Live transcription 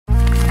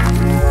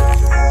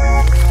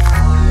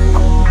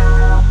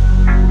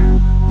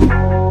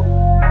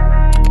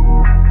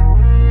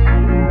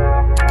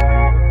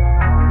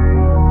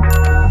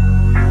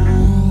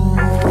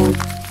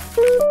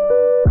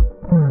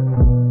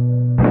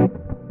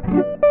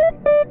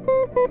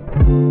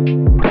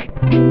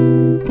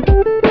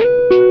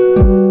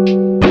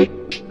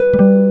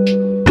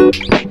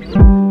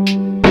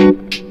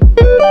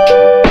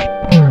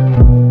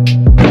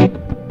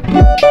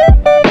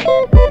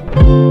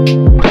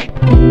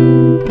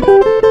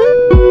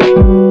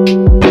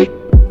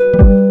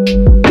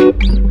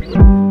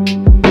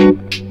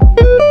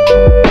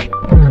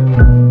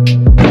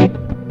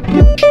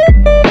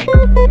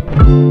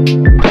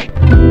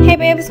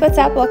What's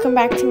up? Welcome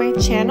back to my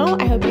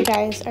channel. I hope you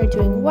guys are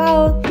doing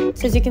well.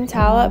 So as you can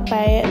tell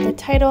by the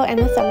title and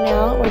the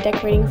thumbnail, we're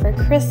decorating for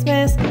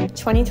Christmas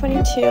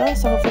 2022.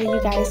 So hopefully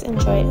you guys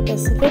enjoy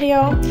this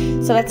video.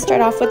 So let's start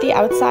off with the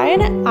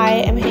outside. I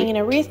am hanging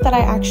a wreath that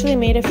I actually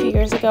made a few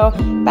years ago,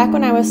 back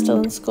when I was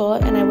still in school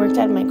and I worked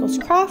at Michael's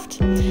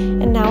Craft.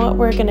 And now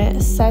we're gonna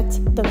set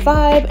the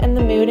vibe and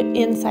the mood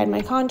inside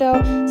my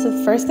condo.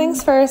 So first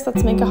things first,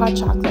 let's make a hot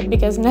chocolate,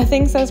 because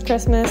nothing says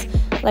Christmas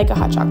like a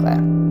hot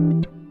chocolate.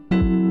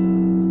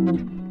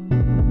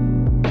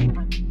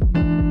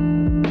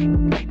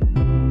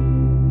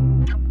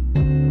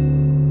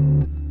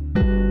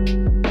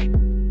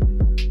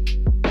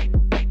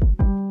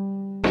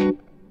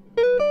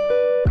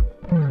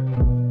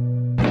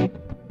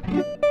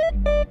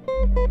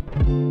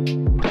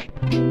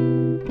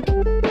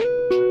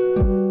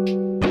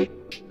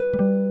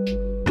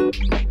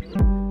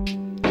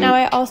 Now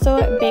I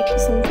also baked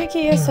some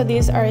cookies, so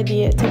these are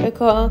the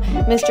typical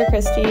Mr.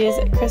 Christie's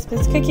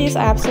Christmas cookies.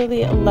 I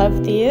absolutely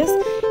love these,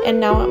 and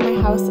now my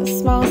house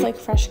smells like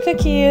fresh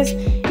cookies,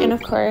 and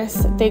of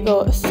course they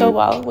go so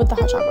well with the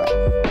hot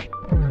chocolate.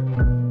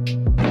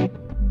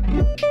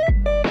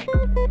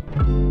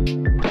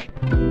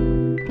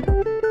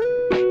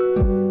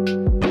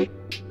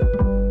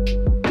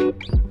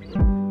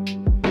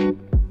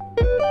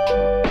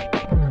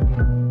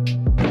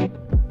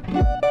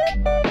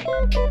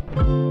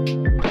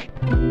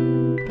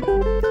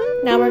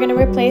 Now we're going to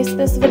replace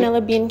this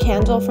vanilla bean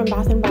candle from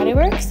Bath & Body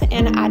Works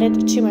and add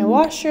it to my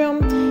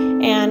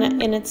washroom,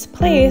 and in its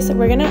place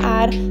we're going to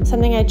add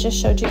something I just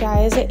showed you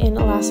guys in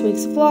last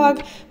week's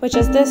vlog, which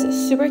is this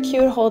super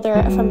cute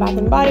holder from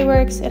Bath & Body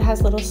Works. It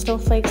has little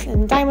snowflakes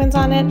and diamonds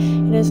on it.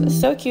 It is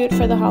so cute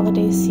for the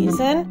holiday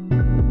season.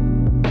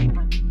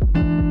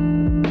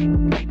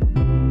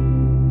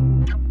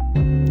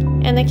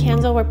 And the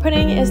candle we're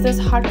putting is this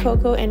hot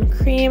cocoa and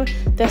cream.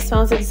 This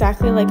smells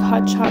exactly like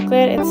hot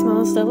chocolate. It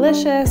smells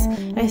delicious.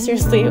 I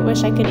seriously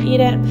wish I could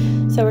eat it.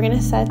 So we're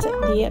gonna set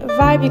the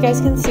vibe. You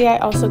guys can see I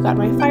also got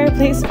my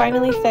fireplace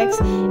finally fixed.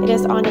 It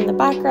is on in the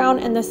background,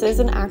 and this is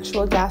an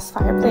actual gas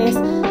fireplace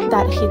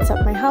that heats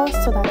up my house.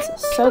 So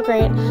that's so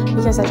great,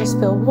 because I just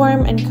feel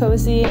warm and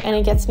cozy, and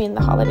it gets me in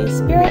the holiday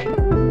spirit.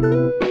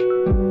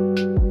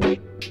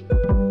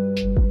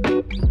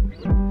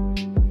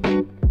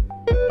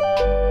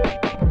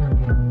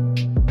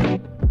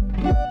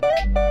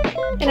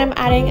 And I'm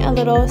adding a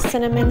little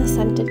cinnamon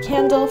scented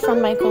candle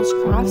from Michael's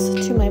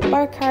Crafts to my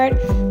bar cart.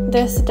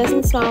 This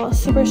doesn't smell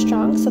super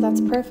strong, so that's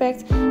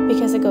perfect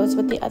because it goes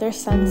with the other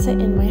scents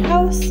in my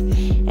house.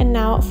 And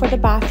now for the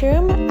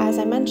bathroom, as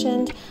I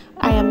mentioned,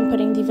 I am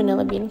putting the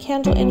vanilla bean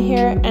candle in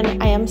here,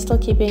 and I am still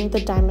keeping the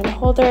diamond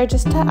holder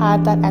just to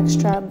add that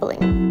extra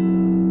bling.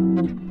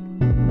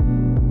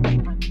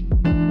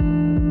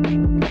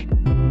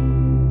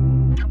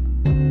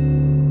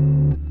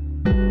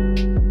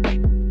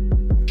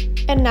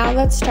 And now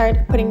let's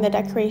start putting the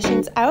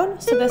decorations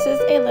out. So this is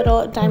a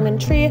little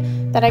diamond tree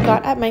that I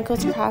got at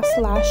Michael's Crafts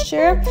last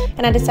year,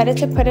 and I decided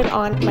to put it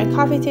on my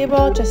coffee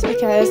table just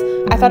because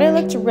I thought it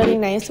looked really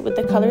nice with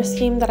the color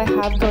scheme that I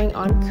have going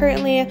on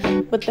currently,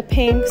 with the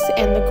pinks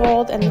and the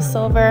gold and the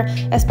silver,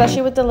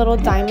 especially with the little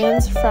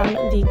diamonds from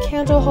the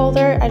candle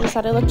holder. I just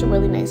thought it looked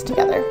really nice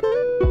together.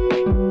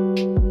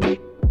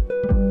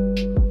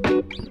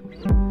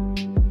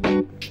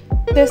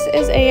 This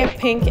is a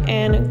pink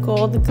and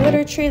gold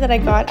glitter tree that I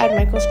got at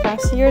Michael's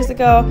Crafts years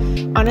ago.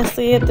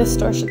 Honestly, this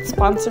store should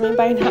sponsor me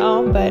by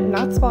now, but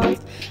not sponsored.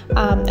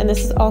 And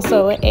this is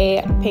also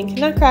a pink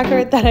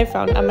nutcracker that I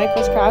found at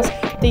Michael's Crafts.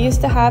 They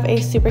used to have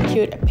a super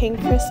cute pink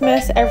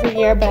Christmas every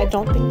year, but I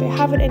don't think they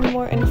have it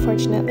anymore,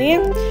 unfortunately.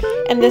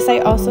 And this I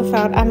also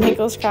found at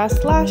Michael's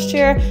Crafts last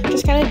year,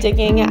 just kind of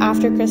digging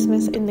after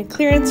Christmas in the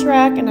clearance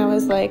rack, and I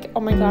was like,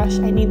 oh my gosh,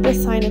 I need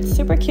this sign. It's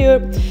super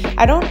cute.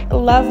 I don't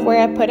love where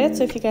I put it,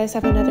 so if you guys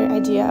have another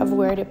idea of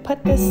where to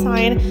put this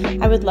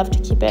sign, I would love to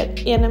keep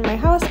it in my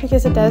house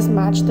because it does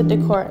match the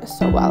decor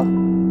so well.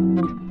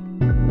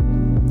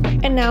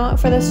 And now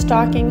for the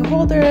stocking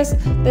holders,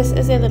 this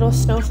is a little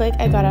snowflake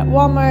I got at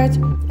Walmart,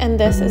 and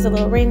this is a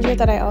little reindeer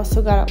that I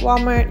also got at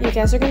Walmart. You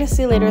guys are going to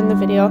see later in the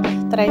video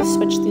that I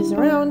switched these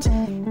around,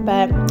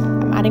 but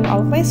I'm adding all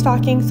of my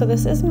stockings. So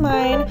this is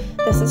mine,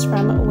 this is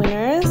from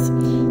Winners,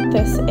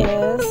 this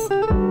is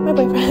my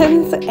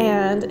boyfriend's,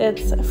 and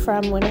it's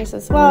from Winners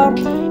as well.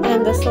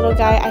 And this little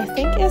guy I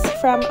think is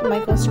from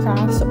Michael's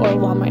Crafts or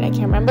Walmart, I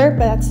can't remember,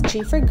 but that's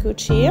G for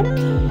Gucci.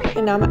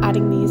 And now I'm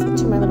adding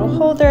these to my little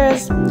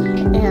holders,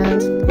 and yeah,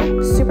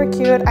 super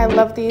cute. I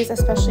love these,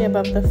 especially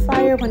above the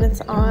fire when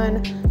it's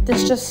on.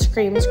 This just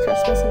screams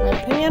Christmas in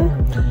my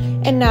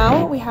opinion. And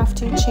now we have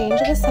to change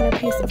the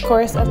centerpiece, of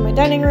course, of my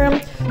dining room.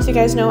 So you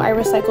guys know I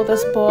recycle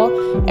this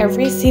bowl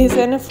every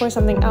season for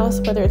something else,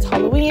 whether it's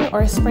Halloween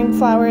or spring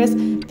flowers.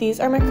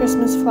 These are my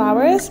Christmas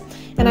flowers.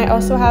 And I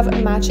also have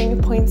a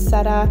matching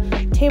poinsettia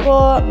table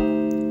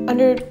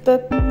under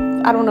the,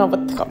 I don't know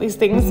what to call these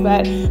things,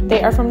 but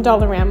they are from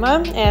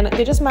Dollarama and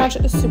they just match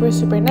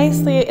super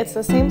nicely. It's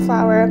the same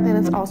flower and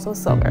it's also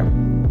silver.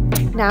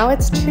 Now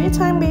it's tree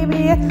time,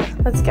 baby.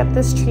 Let's get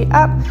this tree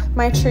up.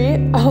 My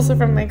tree, also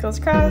from Michael's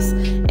Crafts,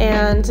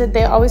 and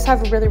they always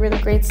have really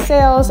great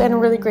sales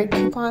and really great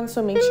coupons,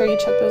 so make sure you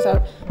check those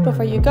out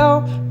before you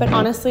go. But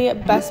honestly,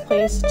 best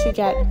place to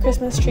get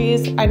Christmas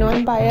trees. I know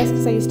I'm biased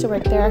because I used to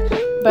work there,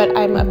 but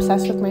I'm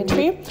obsessed with my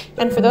tree.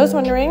 And for those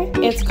wondering,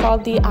 it's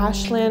called the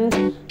Ashland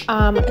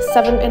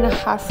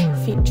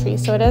 7.5 feet tree.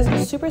 So it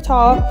is super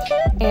tall,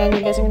 and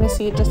you guys are gonna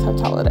see just how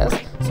tall it is.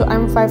 So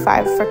I'm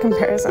 5'5" for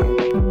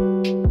comparison.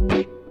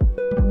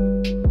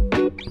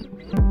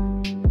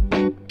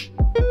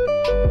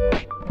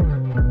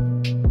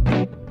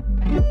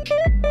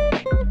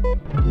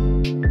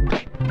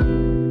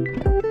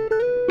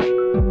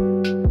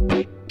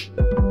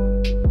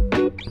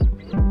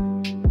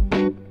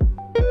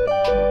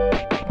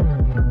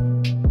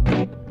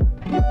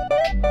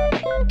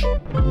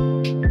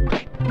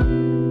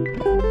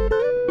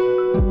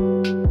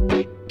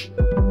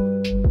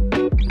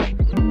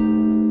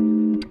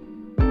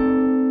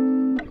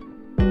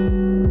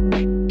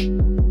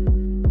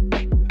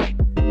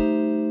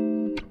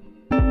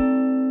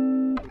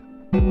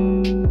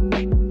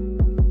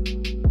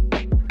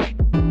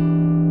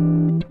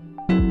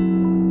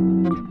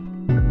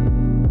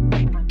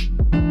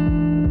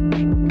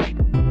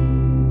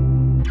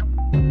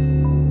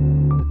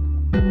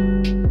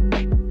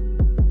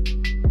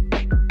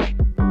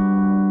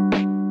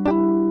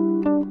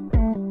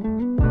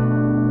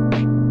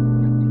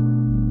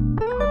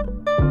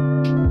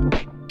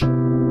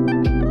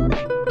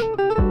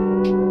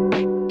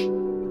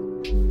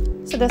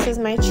 This is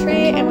my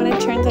tree, and when I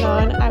turned it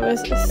on, I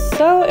was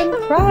so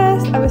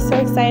impressed. I was so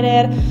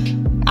excited.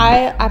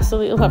 I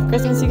absolutely love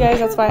Christmas, you guys.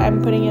 That's why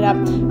I'm putting it up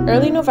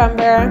early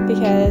November,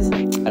 because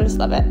I just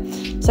love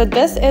it. So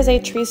this is a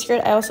tree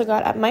skirt I also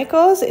got at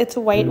Michael's. It's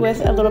white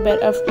with a little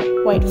bit of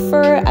white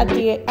fur at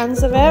the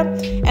ends of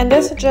it, and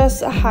this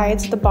just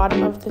hides the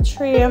bottom of the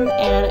tree, and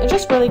it's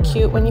just really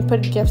cute when you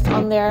put gifts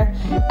on there.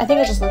 I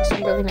think it just looks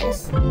really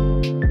nice.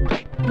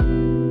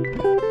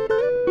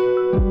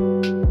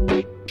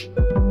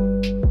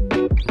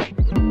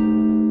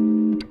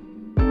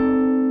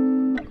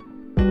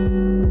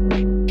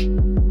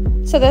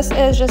 So this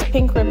is just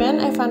pink ribbon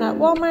I found at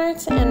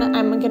Walmart, and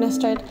I'm gonna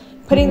start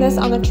putting this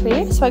on the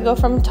tree. So I go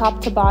from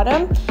top to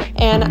bottom,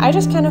 and I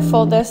just kind of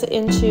fold this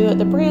into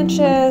the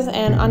branches,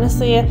 and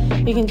honestly,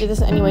 you can do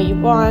this any way you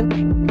want.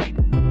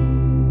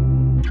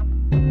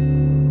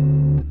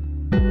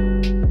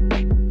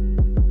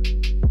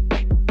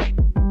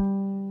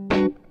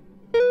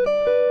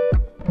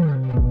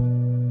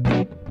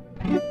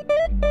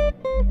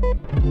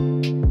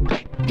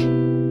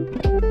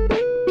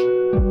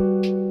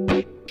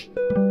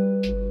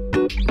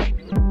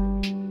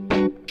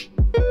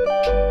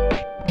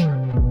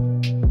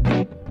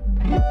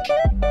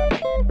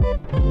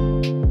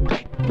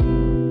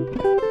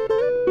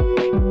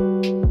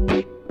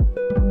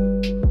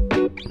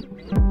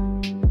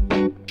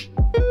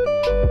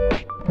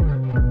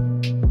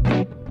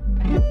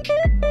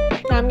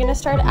 I'm gonna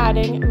start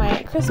adding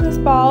my Christmas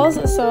balls.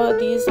 So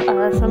these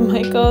are from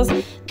Michael's.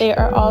 They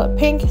are all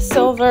pink,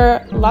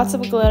 silver, lots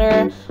of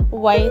glitter,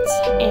 white,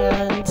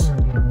 and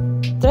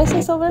did I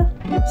say silver?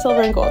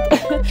 Silver and gold.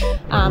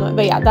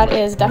 But yeah, that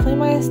is definitely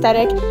my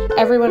aesthetic.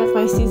 Every one of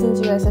my seasons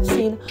you guys have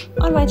seen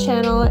on my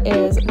channel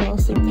is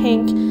mostly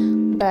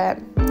pink, but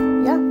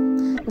yeah,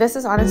 this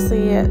is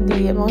honestly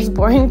the most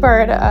boring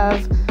part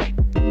of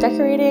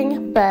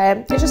decorating,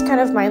 but it's just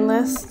kind of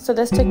mindless. So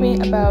this took me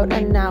about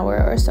an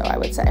hour or so, I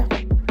would say.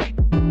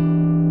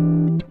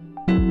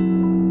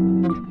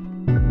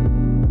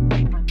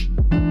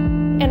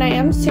 And I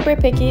am super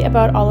picky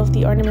about all of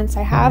the ornaments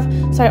I have,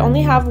 so I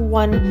only have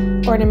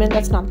one ornament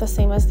that's not the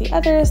same as the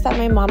others that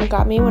my mom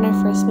got me when I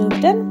first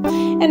moved in.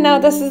 And now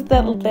this is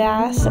the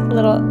last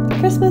little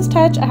Christmas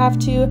touch. I have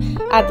to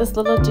add this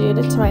little dude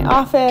to my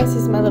office.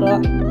 He's my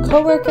little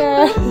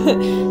co-worker.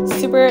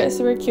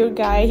 super cute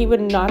guy. He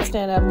would not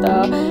stand up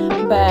though,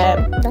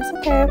 but that's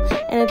okay.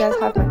 And it does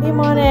have my name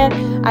on it.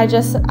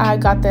 I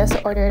got this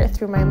ordered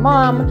through my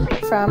mom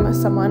from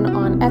someone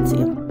on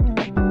Etsy.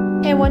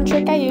 And one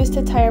trick I use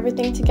to tie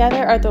everything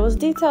together are those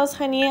details,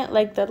 honey,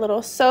 like the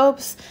little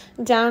soaps,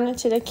 down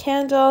to the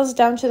candles,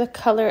 down to the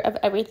color of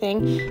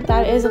everything.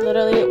 That is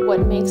literally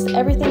what makes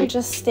everything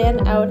just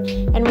stand out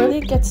and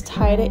really gets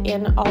tied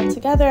in all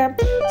together.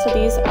 So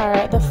these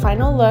are the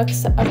final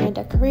looks of my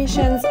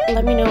decorations.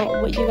 Let me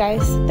know what you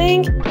guys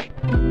think.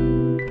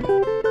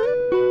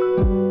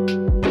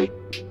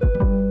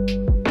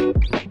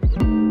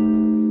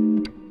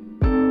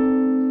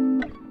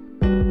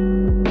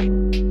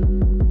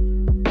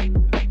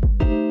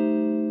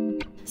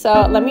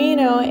 So let me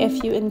know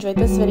if you enjoyed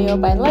this video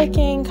by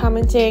liking,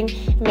 commenting,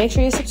 and make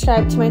sure you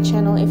subscribe to my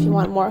channel if you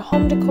want more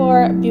home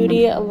decor,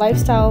 beauty,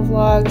 lifestyle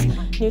vlogs,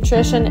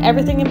 nutrition,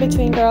 everything in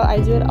between, girl.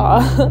 I do it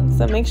all.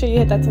 So make sure you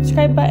hit that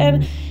subscribe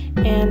button.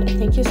 And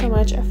thank you so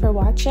much for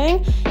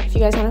watching. If you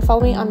guys want to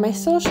follow me on my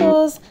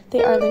socials,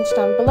 they are linked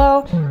down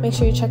below. Make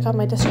sure you check out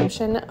my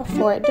description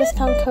for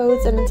discount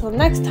codes. And until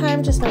next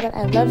time, just know that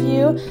I love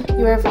you.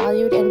 You are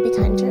valued, and be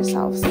kind to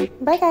yourselves.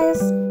 Bye,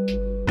 guys.